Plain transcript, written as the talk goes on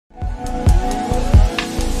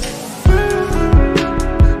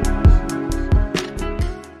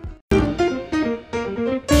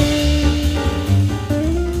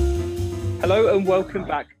welcome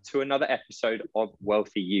back to another episode of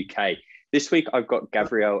Wealthy UK. This week, I've got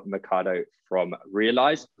Gabriel Mercado from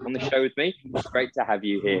Realize on the show with me. It's great to have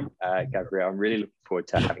you here, Gabriel. I'm really looking forward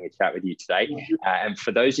to having a chat with you today. And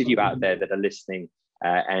for those of you out there that are listening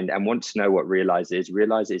and want to know what Realize is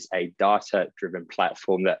a data-driven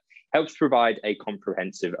platform that helps provide a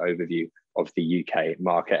comprehensive overview of the UK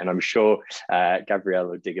market. And I'm sure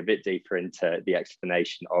Gabriel will dig a bit deeper into the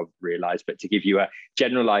explanation of Realize, but to give you a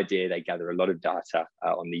general idea, they gather a lot of data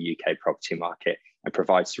on the UK property market and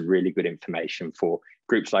provide some really good information for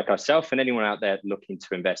groups like ourselves and anyone out there looking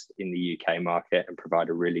to invest in the UK market and provide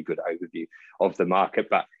a really good overview of the market.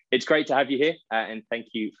 But it's great to have you here and thank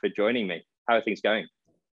you for joining me. How are things going?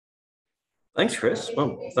 Thanks, Chris.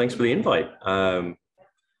 Well, thanks for the invite.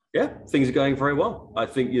 Yeah, things are going very well. I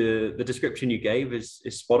think the description you gave is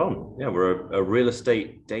spot on. Yeah, we're a real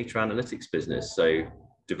estate data analytics business. So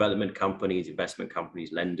development companies, investment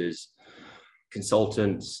companies, lenders,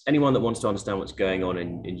 consultants, anyone that wants to understand what's going on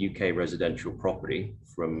in UK residential property,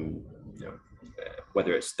 from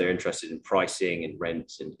whether it's they're interested in pricing and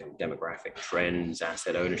rents and demographic trends,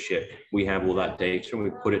 asset ownership, we have all that data and we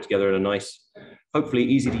put it together in a nice, hopefully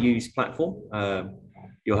easy to use platform.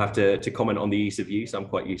 You'll have to comment on the ease of use. I'm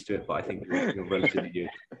quite used to it, but I think you're relatively new.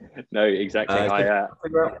 No, exactly.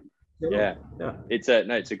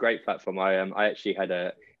 It's a great platform. I actually had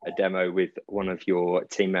a demo with one of your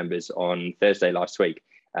team members on Thursday last week.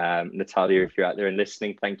 Natalia, if you're out there and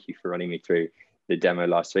listening, thank you for running me through the demo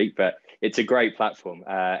last week. But it's a great platform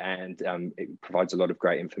and it provides a lot of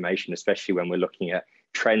great information, especially when we're looking at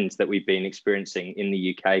trends that we've been experiencing in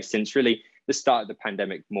the UK since really the start of the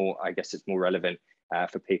pandemic. I guess it's more relevant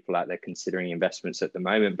for people out there considering investments at the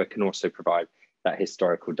moment, but can also provide that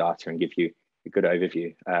historical data and give you a good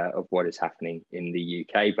overview of what is happening in the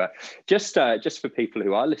UK. But just for people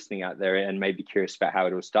who are listening out there and maybe curious about how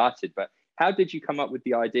it all started, but how did you come up with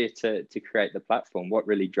the idea to create the platform? What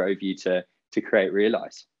really drove you to create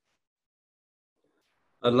Realize?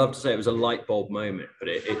 I'd love to say it was a light bulb moment, but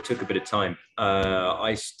it took a bit of time.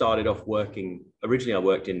 I started off originally I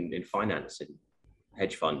worked in finance, in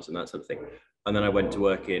hedge funds and that sort of thing. And then I went to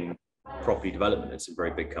work in property development at some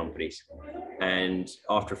very big companies. And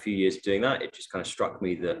after a few years of doing that, it just kind of struck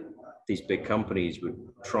me that these big companies were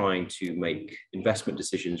trying to make investment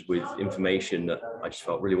decisions with information that I just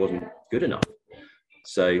felt really wasn't good enough.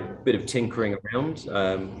 So a bit of tinkering around,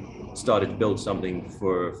 started to build something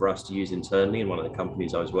for us to use internally in one of the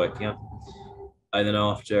companies I was working at. And then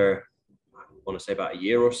after, I want to say about a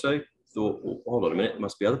year or so, thought, well, hold on a minute, there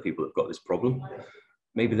must be other people who've got this problem.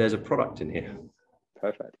 Maybe there's a product in here.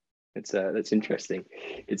 Perfect. That's interesting.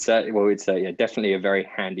 It's definitely a very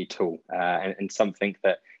handy tool and something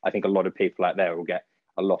that I think a lot of people out there will get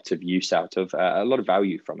a lot of use out of, a lot of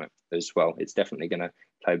value from it as well. It's definitely going to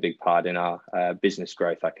play a big part in our business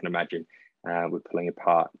growth. I can imagine we're pulling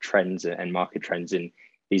apart trends and market trends in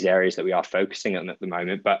these areas that we are focusing on at the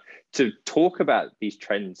moment. But to talk about these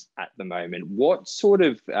trends at the moment, what sort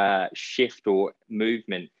of shift or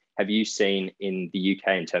movement have you seen in the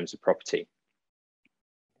UK in terms of property?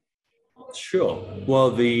 Sure.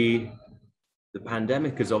 Well, the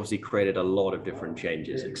pandemic has obviously created a lot of different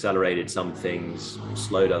changes, accelerated some things,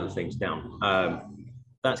 slowed other things down.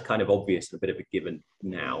 That's kind of obvious and a bit of a given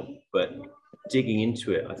now, but digging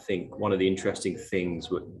into it, I think one of the interesting things,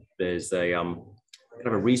 there's a kind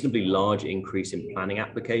of a reasonably large increase in planning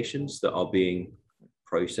applications that are being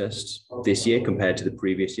processed this year compared to the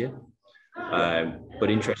previous year. But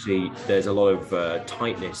interestingly, there's a lot of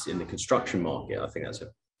tightness in the construction market. I think that's a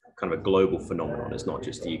kind of a global phenomenon. It's not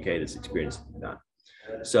just the UK that's experiencing that.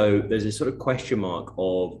 So there's a sort of question mark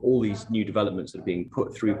of all these new developments that are being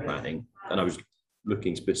put through planning. And I was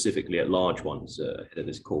looking specifically at large ones ahead of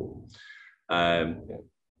this call. Are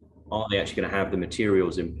they actually going to have the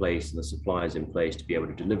materials in place and the suppliers in place to be able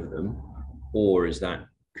to deliver them? Or is that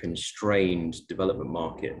constrained development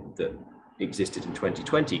market that existed in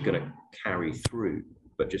 2020 going to carry through,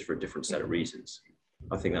 but just for a different set of reasons?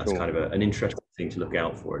 I think that's kind of an interesting thing to look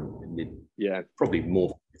out for, and probably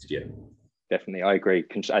more this year. Definitely, I agree.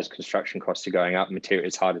 As construction costs are going up,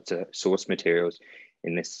 it's harder to source materials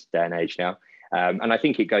in this day and age now. And I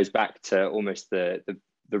think it goes back to almost the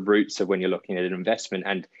roots of when you're looking at an investment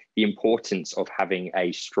and the importance of having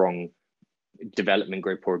a strong development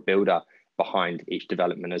group or a builder behind each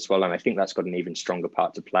development as well. And I think that's got an even stronger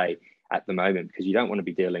part to play at the moment, because you don't want to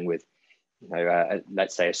be dealing with,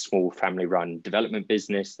 let's say a small family-run development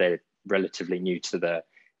business. They're relatively new to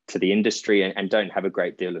the industry and don't have a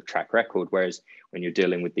great deal of track record. Whereas when you're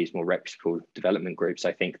dealing with these more reputable development groups,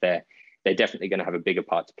 I think they're definitely going to have a bigger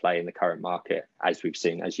part to play in the current market, as we've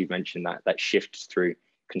seen, as you've mentioned, that shift through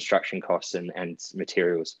construction costs and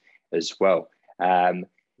materials as well.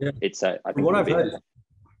 It's I think what I've heard.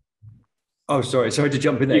 Oh, sorry to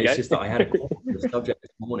jump in there. It's just that I had a call on the subject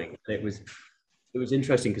this morning, and it was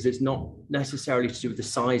interesting because it's not necessarily to do with the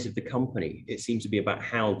size of the company. It seems to be about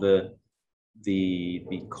how the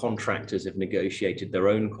contractors have negotiated their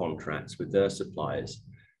own contracts with their suppliers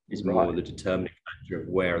is more the determining factor of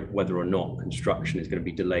whether or not construction is going to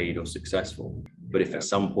be delayed or successful. But if at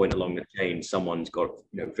some point along the chain someone's got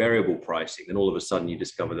variable pricing, then all of a sudden you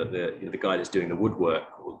discover that the guy that's doing the woodwork,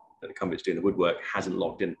 or the company that's doing the woodwork, hasn't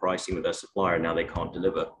locked in pricing with their supplier, and now they can't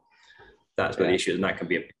deliver. That's where the issue is, and that can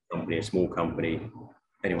be a big company, a small company,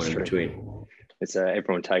 anyone in between. It's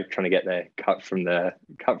everyone trying to get their cut from the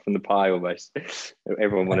pie almost.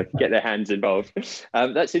 Everyone want to get their hands involved.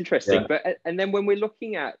 That's interesting. But and then when we're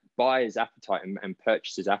looking at buyers' appetite and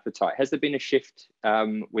purchasers' appetite, has there been a shift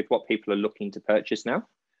with what people are looking to purchase now?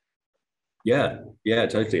 Yeah,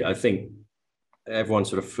 totally. I think everyone's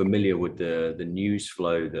sort of familiar with the news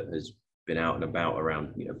flow that has been out and about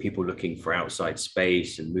around people looking for outside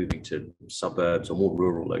space and moving to suburbs or more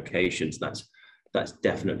rural locations. That's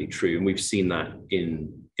definitely true, and we've seen that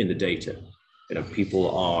in the data.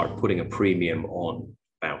 People are putting a premium on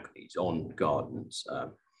balconies, on gardens,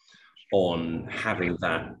 on having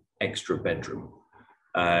that extra bedroom.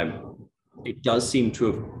 It does seem to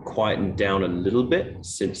have quietened down a little bit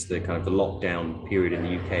since the kind of the lockdown period in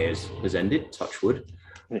the UK has ended. Touch wood.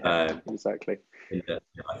 Exactly.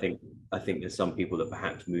 I think there's some people that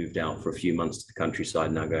perhaps moved out for a few months to the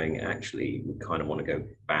countryside now going, actually, we kind of want to go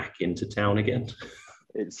back into town again.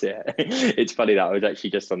 It's funny that I was actually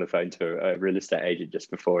just on the phone to a real estate agent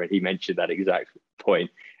just before, and he mentioned that exact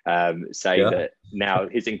point, saying that now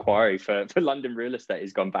his inquiry for London real estate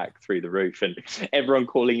has gone back through the roof, and everyone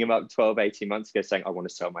calling him up 12, 18 months ago saying, I want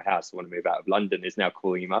to sell my house, I want to move out of London, is now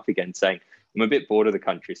calling him up again saying, I'm a bit bored of the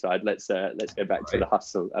countryside. Let's go back to the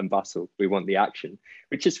hustle and bustle. We want the action,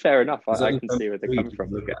 which is fair enough. I can see where they're coming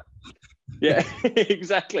from. Yeah,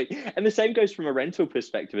 exactly. And the same goes from a rental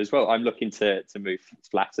perspective as well. I'm looking to move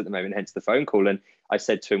flats at the moment, hence the phone call. And I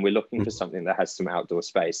said to him, we're looking for something that has some outdoor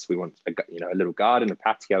space. We want a little garden, a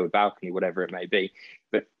patio, a balcony, whatever it may be.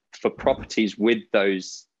 But for properties with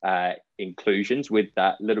those inclusions, with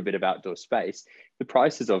that little bit of outdoor space, the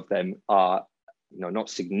prices of them are not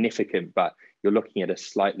significant, but you're looking at a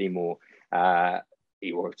slightly more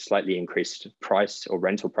or slightly increased price or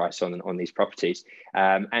rental price on these properties.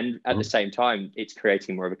 And at the same time, it's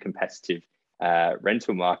creating more of a competitive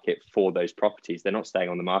rental market for those properties. They're not staying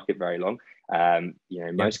on the market very long. In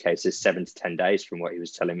most cases, 7 to 10 days from what he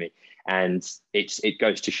was telling me. And it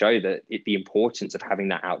goes to show that the importance of having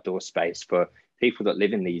that outdoor space for people that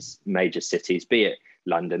live in these major cities, be it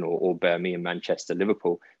London or Birmingham, Manchester,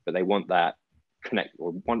 Liverpool, but they want that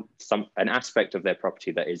want an aspect of their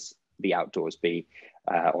property that is the outdoors, be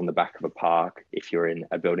on the back of a park if you're in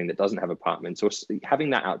a building that doesn't have apartments, or having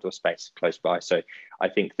that outdoor space close by. So I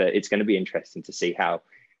think that it's going to be interesting to see how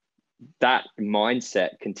that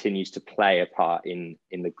mindset continues to play a part in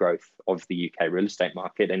the growth of the UK real estate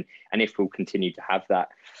market, and if we'll continue to have that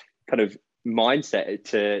kind of mindset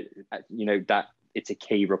to that it's a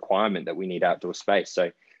key requirement that we need outdoor space. So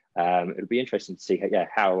it'll be interesting to see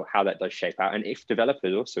how that does shape out, and if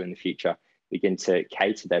developers also in the future begin to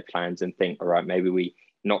cater their plans and think, all right, maybe we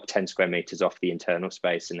knock 10 square meters off the internal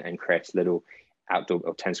space and create a little outdoor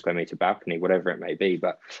or 10 square meter balcony, whatever it may be.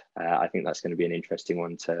 But I think that's going to be an interesting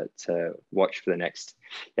one to watch for the next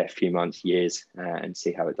few months, years, and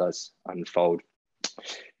see how it does unfold.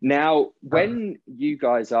 Now, when you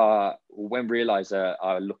guys when Realize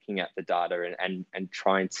are looking at the data and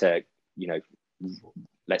trying to,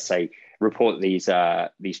 let's say, report these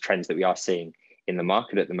trends that we are seeing in the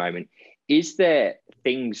market at the moment, is there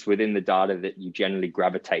things within the data that you generally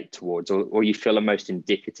gravitate towards, or you feel are most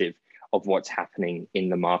indicative of what's happening in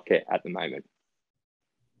the market at the moment?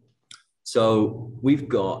 So we've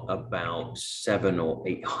got about 700 or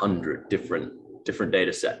 800 different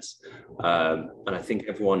data sets. And I think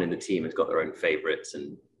everyone in the team has got their own favorites,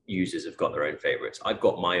 and users have got their own favorites. I've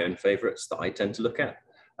got my own favorites that I tend to look at.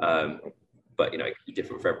 But it can be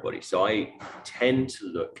different for everybody. So I tend to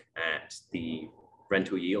look at the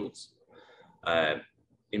rental yields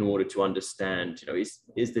in order to understand,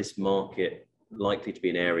 is this market likely to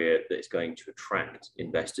be an area that is going to attract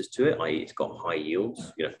investors to it, i.e. it's got high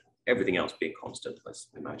yields, everything else being constant. Let's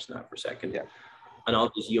imagine that for a second. Yeah. And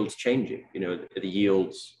are those yields changing? The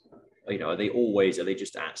yields, are they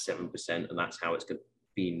just at 7%, and that's how it's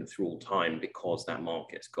been through all time because that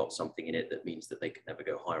market's got something in it that means that they can never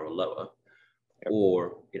go higher or lower?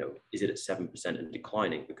 Or, is it at 7% and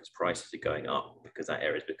declining because prices are going up because that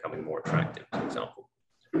area is becoming more attractive, for example?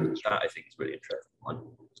 That I think is really interesting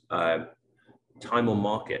one. Time on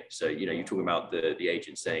market. So, you're talking about the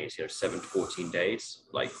agent saying it's, 7 to 14 days.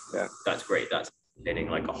 Like, that's great. That's hitting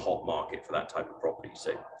like a hot market for that type of property.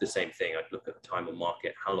 So the same thing, I'd look at the time on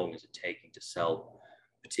market. How long is it taking to sell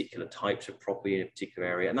particular types of property in a particular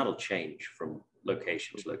area? And that'll change from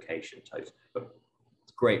location to location. But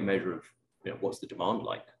it's a great measure of, what's the demand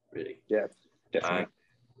like, really. Yeah, definitely.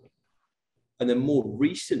 And then more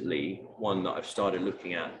recently, one that I've started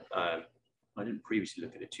looking at, I didn't previously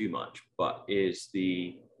look at it too much, but is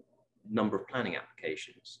the number of planning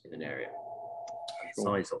applications in an area, the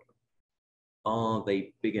size of them. Are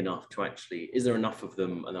they big enough to actually, is there enough of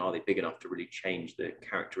them, and are they big enough to really change the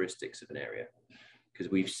characteristics of an area?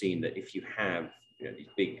 Because we've seen that if you have, you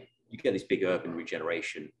get these big urban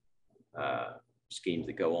regeneration schemes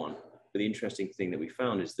that go on. But the interesting thing that we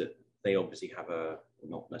found is that they obviously have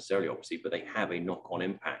not necessarily obviously, but they have a knock-on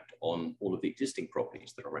impact on all of the existing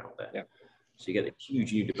properties that are around there. Yeah. So you get a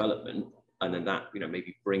huge new development, and then that,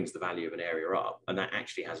 maybe brings the value of an area up, and that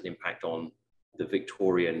actually has an impact on the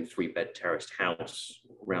Victorian 3-bed terraced house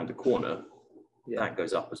around the corner. That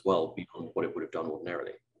goes up as well beyond what it would have done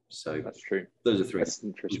ordinarily. So that's true. Those are three. That's an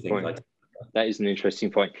interesting point. That is an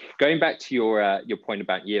interesting point. Going back to your point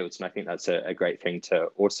about yields, and I think that's a great thing to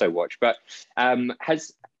also watch. But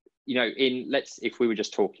if we were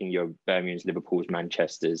just talking your Birmingham's, Liverpool's,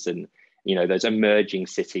 Manchester's, and those emerging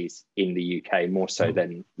cities in the UK more so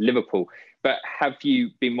than Liverpool. But have you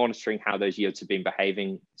been monitoring how those yields have been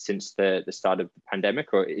behaving since the start of the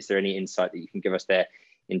pandemic, or is there any insight that you can give us there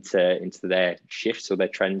into their shifts or their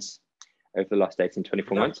trends over the last 18,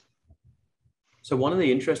 24 months? So one of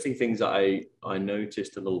the interesting things that I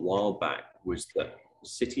noticed a little while back was that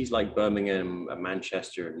cities like Birmingham and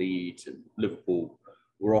Manchester and Leeds and Liverpool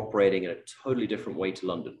were operating in a totally different way to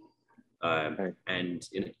London. And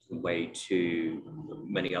in a different way to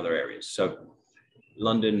many other areas. So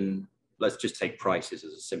London, let's just take prices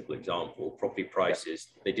as a simple example. Property prices,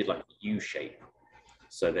 they did like a U shape.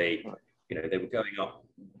 So they were going up,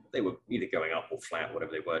 they were either going up or flat,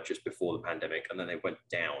 whatever they were, just before the pandemic, and then they went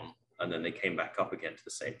down, and then they came back up again to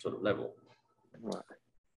the same sort of level. Right.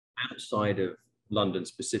 Outside of London,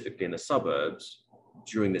 specifically in the suburbs,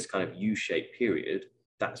 during this kind of U-shaped period,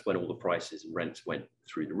 that's when all the prices and rents went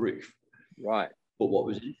through the roof. Right. But what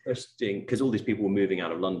was interesting, because all these people were moving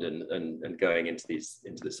out of London and going into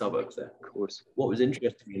the suburbs there. Of course. What was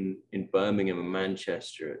interesting in Birmingham and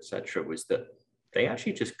Manchester, etc., was that they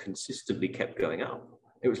actually just consistently kept going up.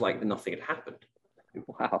 It was like nothing had happened.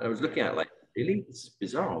 Wow. I was looking at it like, really? It's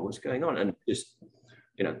bizarre. What's going on? And just,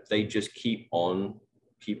 they just keep on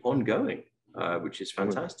going, which is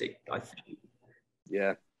fantastic, I think.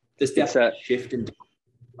 Yeah. There's definitely a shift in.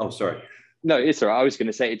 Oh, sorry. No, it's all right. I was going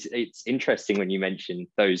to say it's interesting when you mention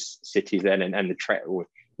those cities then and the trend, or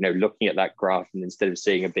looking at that graph, and instead of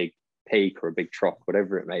seeing a big peak or a big trough,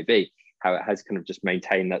 whatever it may be, how it has kind of just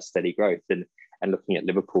maintained that steady growth. And looking at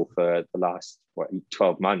Liverpool for the last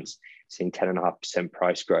 12 months, seeing 10.5%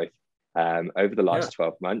 price growth over the last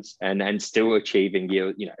 12 months, and still achieving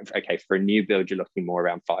yield. Okay, for a new build, you're looking more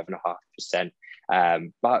around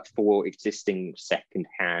 5.5%, but for existing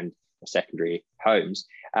second-hand or secondary homes,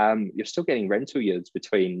 you're still getting rental yields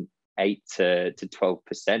between 8 to 12%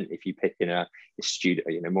 if you pick in a student,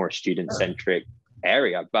 more a student-centric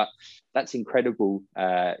area. But that's incredible.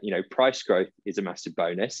 Price growth is a massive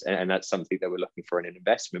bonus, and that's something that we're looking for in an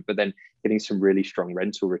investment. But then getting some really strong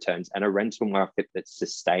rental returns and a rental market that's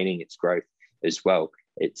sustaining its growth as well.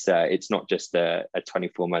 It's not just a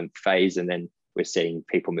 24-month phase, and then we're seeing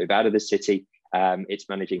people move out of the city. It's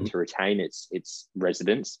managing to retain its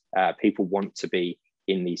residents. People want to be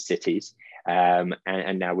in these cities, and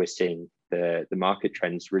now we're seeing the market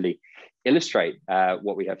trends really illustrate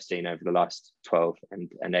what we have seen over the last 12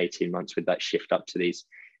 and 18 months with that shift up to these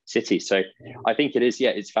cities. So I think it is,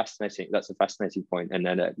 it's fascinating. That's a fascinating point. And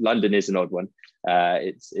then London is an odd one.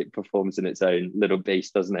 It performs in its own little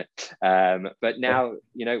beast, doesn't it? But now,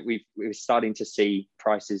 we're starting to see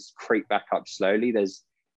prices creep back up slowly. There's,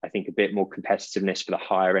 I think, a bit more competitiveness for the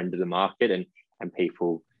higher end of the market, and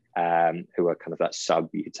people who are kind of that sub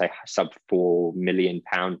 £4 million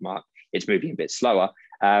mark. It's moving a bit slower,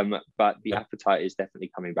 but the appetite is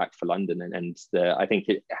definitely coming back for London, and I think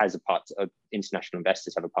it has a part. International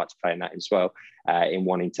investors have a part to play in that as well, in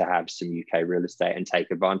wanting to have some UK real estate and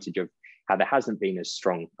take advantage of how there hasn't been as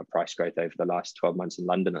strong a price growth over the last 12 months in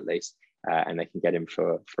London, at least, and they can get in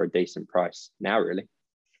for a decent price now, really.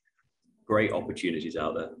 Great opportunities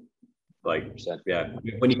out there. Like,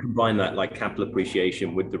 100%. When you combine that like capital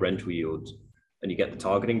appreciation with the rental yields, and you get the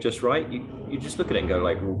targeting just right, you just look at it and go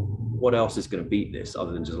like, well, what else is going to beat this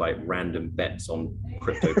other than just like random bets on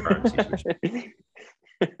cryptocurrencies, which is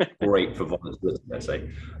great for volatility, let's say.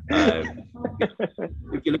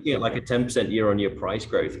 If you're looking at like a 10% year-on-year price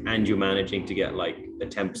growth and you're managing to get like a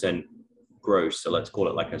 10% gross, so let's call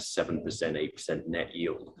it like a 7%, 8% net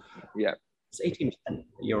yield. Yeah. It's 18%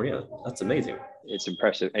 year-on-year. That's amazing. It's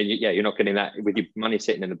impressive. And you're not getting that with your money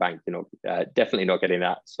sitting in the bank. You're not definitely not getting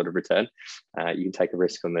that sort of return. You can take a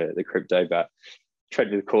risk on the crypto, but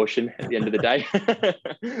tread with caution at the end of the day.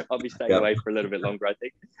 I'll be staying away for a little bit longer, I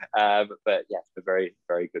think. But yeah, it's a very,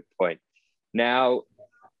 very good point. Now,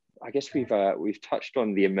 I guess we've touched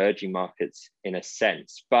on the emerging markets in a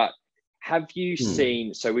sense, but have you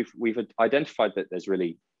seen, so we've identified that there's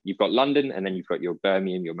really, you've got London, and then you've got your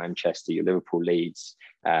Birmingham, your Manchester, your Liverpool, Leeds,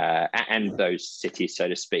 and those cities, so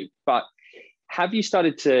to speak. But have you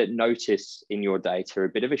started to notice in your data a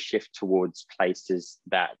bit of a shift towards places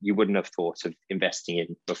that you wouldn't have thought of investing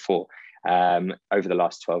in before over the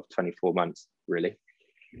last 12, 24 months, really?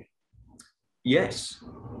 Yes.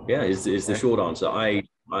 Yeah, is the short answer.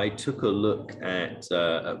 I took a look at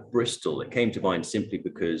Bristol. It came to mind simply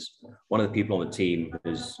because one of the people on the team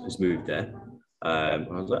has moved there. I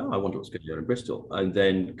was like, oh, I wonder what's going on in Bristol. And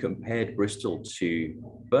then compared Bristol to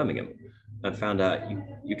Birmingham and found out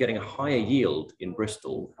you're getting a higher yield in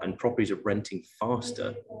Bristol and properties are renting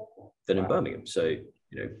faster than in Birmingham. So,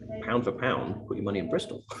 pound for pound, put your money in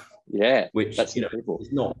Bristol. Yeah, which that's incredible.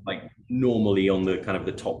 Is not like normally on the kind of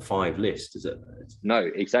the top 5 list, is it? No,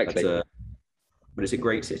 exactly. But it's a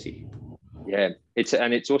great city. Yeah,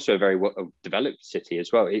 it's also a very developed city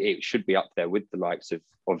as well. It should be up there with the likes of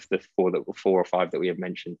the 4 or 5 that we have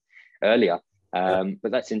mentioned earlier.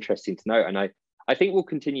 But that's interesting to know, and I think we'll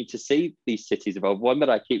continue to see these cities evolve. One that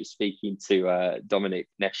I keep speaking to Dominic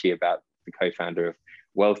Nesci about, the co-founder of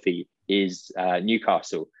Wealthy, is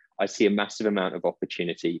Newcastle. I see a massive amount of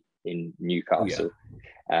opportunity in Newcastle.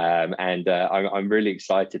 And I'm really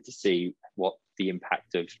excited to see what the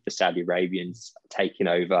impact of the Saudi Arabians taking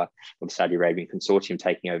over, or the Saudi Arabian consortium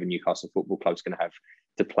taking over Newcastle Football Club is going to have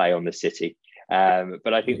to play on the city.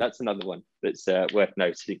 But I think that's another one that's worth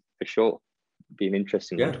noting for sure. Be an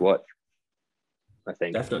interesting one to watch, I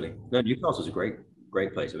think. Definitely. No, Newcastle's a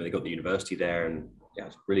great place. I mean, they got the university there, and yeah,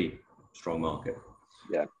 it's a really strong market.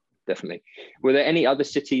 Yeah, definitely. Were there any other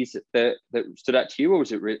cities that stood out to you, or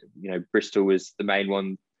was it, Bristol was the main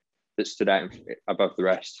one that stood out above the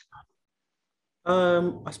rest?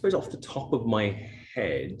 I suppose off the top of my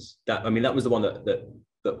head, that was the one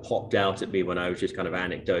that popped out at me when I was just kind of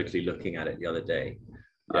anecdotally looking at it the other day.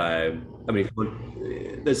 Yeah.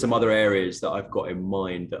 There's some other areas that I've got in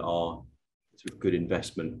mind that are sort of good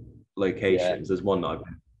investment locations. Yeah. There's one that I've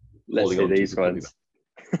been holding on to these ones.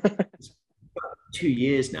 2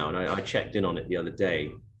 years now, and I checked in on it the other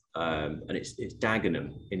day, and it's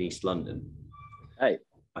Dagenham in East London. Hey,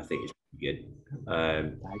 I think it's good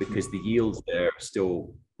because the yields there are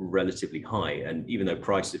still relatively high, and even though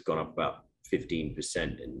prices have gone up about 15%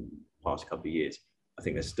 in the past couple of years, I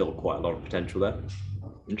think there's still quite a lot of potential there.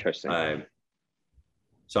 Interesting.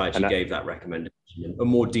 So I actually gave that recommendation, a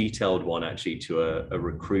more detailed one actually, to a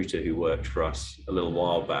recruiter who worked for us a little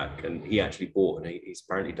while back, and he actually bought, and he's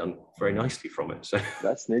apparently done very nicely from it. So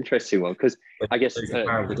that's an interesting one, because I guess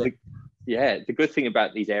the good thing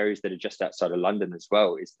about these areas that are just outside of London as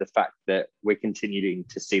well is the fact that we're continuing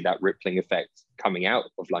to see that rippling effect coming out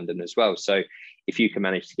of London as well. So if you can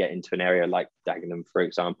manage to get into an area like Dagenham, for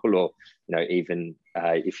example, or even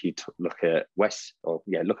if you look at West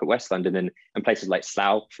London and places like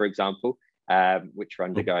Slough, for example, which are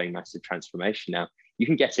undergoing massive transformation now, you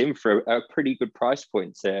can get in for a pretty good price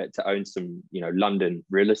point to own some London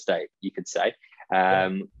real estate, you could say.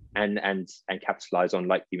 And capitalize on,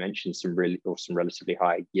 like you mentioned, some relatively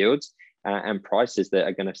high yields and prices that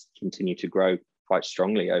are going to continue to grow quite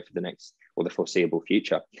strongly over the next or the foreseeable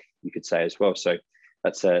future, you could say as well. So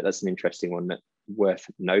that's an interesting one worth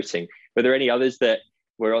noting. Were there any others that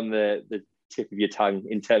were on the tip of your tongue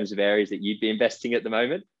in terms of areas that you'd be investing at the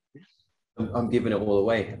moment? I'm giving it all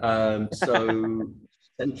away. So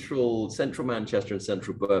Central Manchester and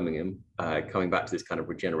Central Birmingham, coming back to this kind of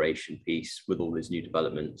regeneration piece with all these new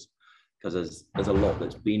developments, because there's a lot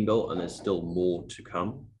that's been built and there's still more to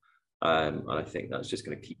come. And I think that's just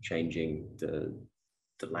going to keep changing the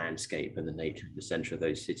landscape and the nature of the centre of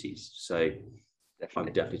those cities. So I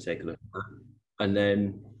would definitely take a look at that. And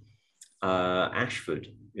then Ashford,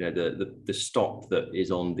 the stop that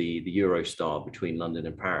is on the Eurostar between London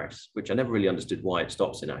and Paris, which I never really understood why it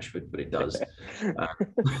stops in Ashford, but it does.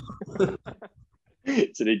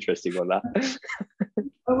 It's an interesting one, that.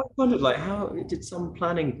 I wondered, how did some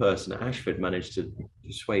planning person at Ashford manage to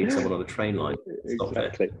persuade someone on a train line?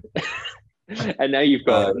 Exactly. And now you've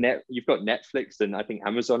got you've got Netflix, and I think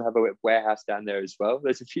Amazon have a warehouse down there as well.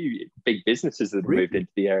 There's a few big businesses that have moved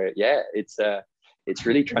into the area. Yeah, it's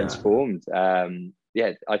really transformed.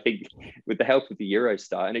 Yeah, I think with the help of the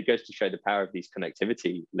Eurostar, and it goes to show the power of these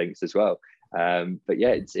connectivity links as well. But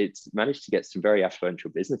yeah, it's managed to get some very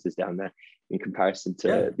affluential businesses down there in comparison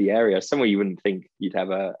to the area. Somewhere you wouldn't think you'd have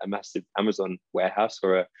a massive Amazon warehouse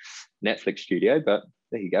or a Netflix studio, but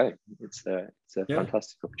there you go. It's a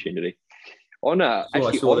fantastic opportunity. Oh,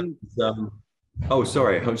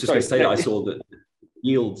 sorry, I was just going to say that I saw that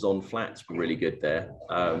yields on flats were really good there,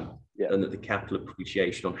 and that the capital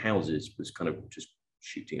appreciation on houses was kind of just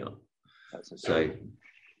shooting up.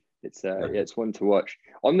 It's one to watch.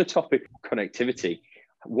 On the topic of connectivity,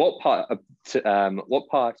 what part of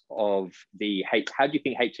the how do you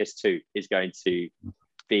think HS2 is going to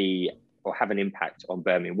be or have an impact on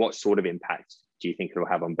Birmingham? What sort of impact do you think it will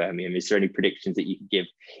have on Birmingham? Is there any predictions that you could give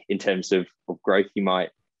in terms of growth you might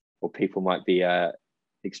or people might be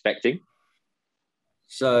expecting?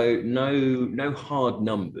 So no hard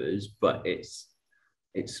numbers, but it's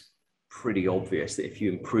pretty obvious that if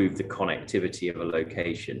you improve the connectivity of a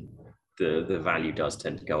location, the value does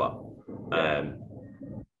tend to go up.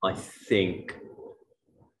 I think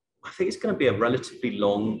it's going to be a relatively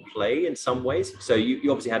long play in some ways. So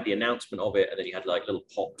you obviously had the announcement of it, and then you had like little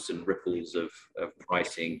pops and ripples of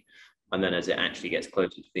pricing. And then as it actually gets closer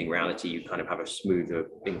to being reality, you kind of have a smoother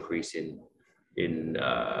increase in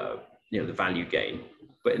the value gain.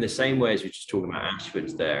 But in the same way as we're just talking about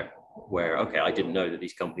Ashford's there, where, okay, I didn't know that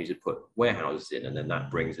these companies had put warehouses in, and then that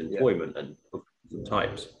brings employment and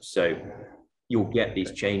types. So you'll get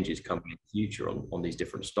these changes coming in the future on these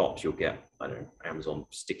different stops. You'll get, I don't know, Amazon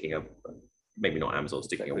sticking a, maybe not Amazon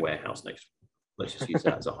sticking a warehouse next. Let's just use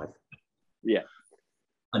that as a hypothetical. Yeah.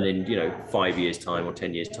 And then, 5 years time or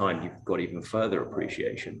 10 years time, you've got even further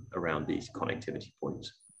appreciation around these connectivity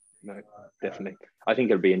points. No, definitely. I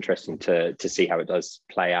think it'll be interesting to see how it does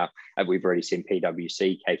play out. We've already seen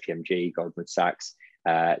PwC, KPMG, Goldman Sachs,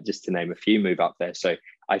 just to name a few, move up there. So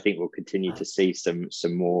I think we'll continue to see some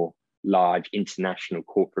more large international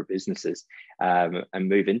corporate businesses and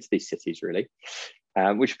move into these cities, really,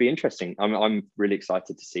 which would be interesting. I'm really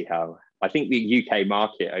excited to see how. I think the UK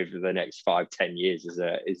market over the next 5-10 years is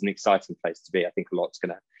an exciting place to be. I think a lot's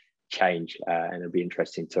going to change, and it'll be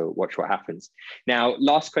interesting to watch what happens. Now,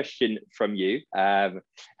 last question from you, and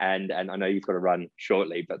I know you've got to run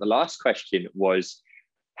shortly, but the last question was,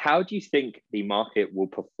 how do you think the market will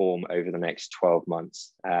perform over the next 12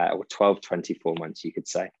 months, or 24 months, you could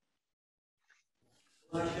say?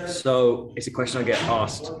 So it's a question I get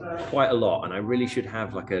asked quite a lot, and I really should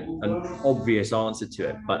have like an obvious answer to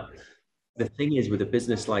it. But the thing is, with a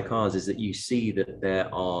business like ours, is that you see that there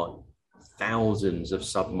are thousands of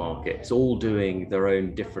sub-markets all doing their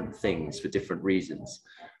own different things for different reasons.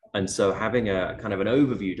 And so having a kind of an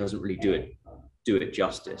overview doesn't really do it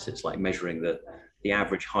justice. It's like measuring the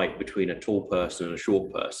average height between a tall person and a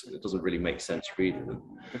short person. It doesn't really make sense for either of them.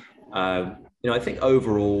 I think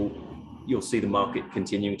overall, you'll see the market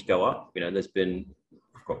continuing to go up. We've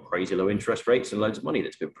got crazy low interest rates and loads of money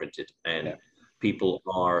that's been printed, and people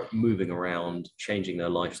are moving around, changing their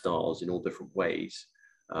lifestyles in all different ways.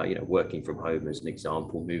 Working from home as an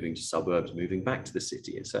example, moving to suburbs, moving back to the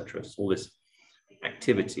city, etc. So all this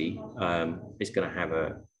activity is going to have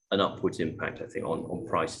an upwards impact, I think, on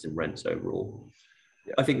prices and rents overall.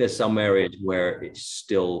 I think there's some areas where it's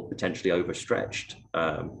still potentially overstretched,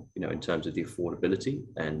 in terms of the affordability.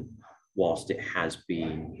 And whilst it has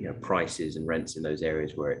been, prices and rents in those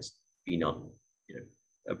areas where it's been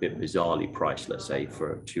a bit bizarrely priced, let's say,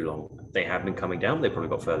 for too long, they have been coming down. They've probably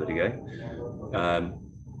got further to go.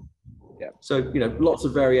 So, lots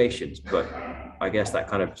of variations, but I guess that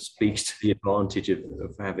kind of speaks to the advantage of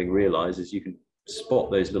having Realise, is you can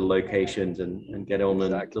spot those little locations and get on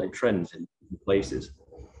and little trends in places.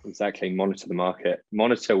 Exactly. Monitor the market,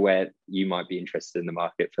 monitor where you might be interested in the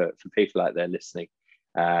market for people out there listening.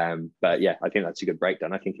 But yeah, I think that's a good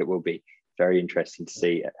breakdown. I think it will be very interesting to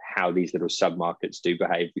see how these little sub-markets do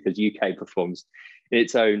behave, because UK performs in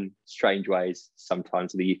its own strange ways.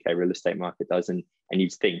 Sometimes the UK real estate market does, and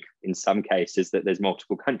you'd think in some cases that there's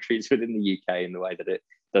multiple countries within the UK in the way that it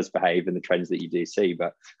does behave and the trends that you do see.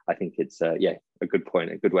 But I think it's a good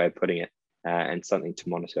point, a good way of putting it, and something to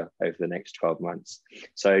monitor over the next 12 months.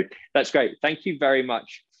 So that's great. Thank you very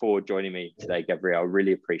much for joining me today, Gabriel.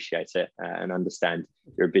 Really appreciate it, and understand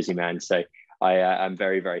you're a busy man. So I'm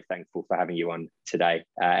very, very thankful for having you on today.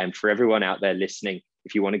 And for everyone out there listening,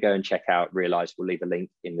 if you want to go and check out Realise, we'll leave a link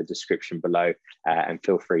in the description below, and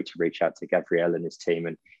feel free to reach out to Gabriel and his team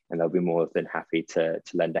and and they'll be more than happy to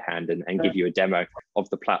lend a hand and give you a demo of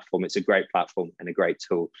the platform. It's a great platform and a great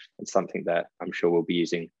tool, and something that I'm sure we'll be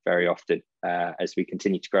using very often as we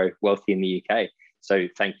continue to grow Wealthy in the UK. So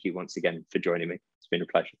thank you once again for joining me. It's been a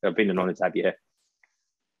pleasure. It's been an honor to have you here.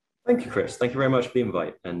 Thank you, Chris. Thank you very much for the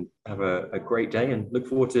invite, and have a great day, and look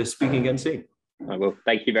forward to speaking again soon. I will.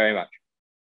 Thank you very much.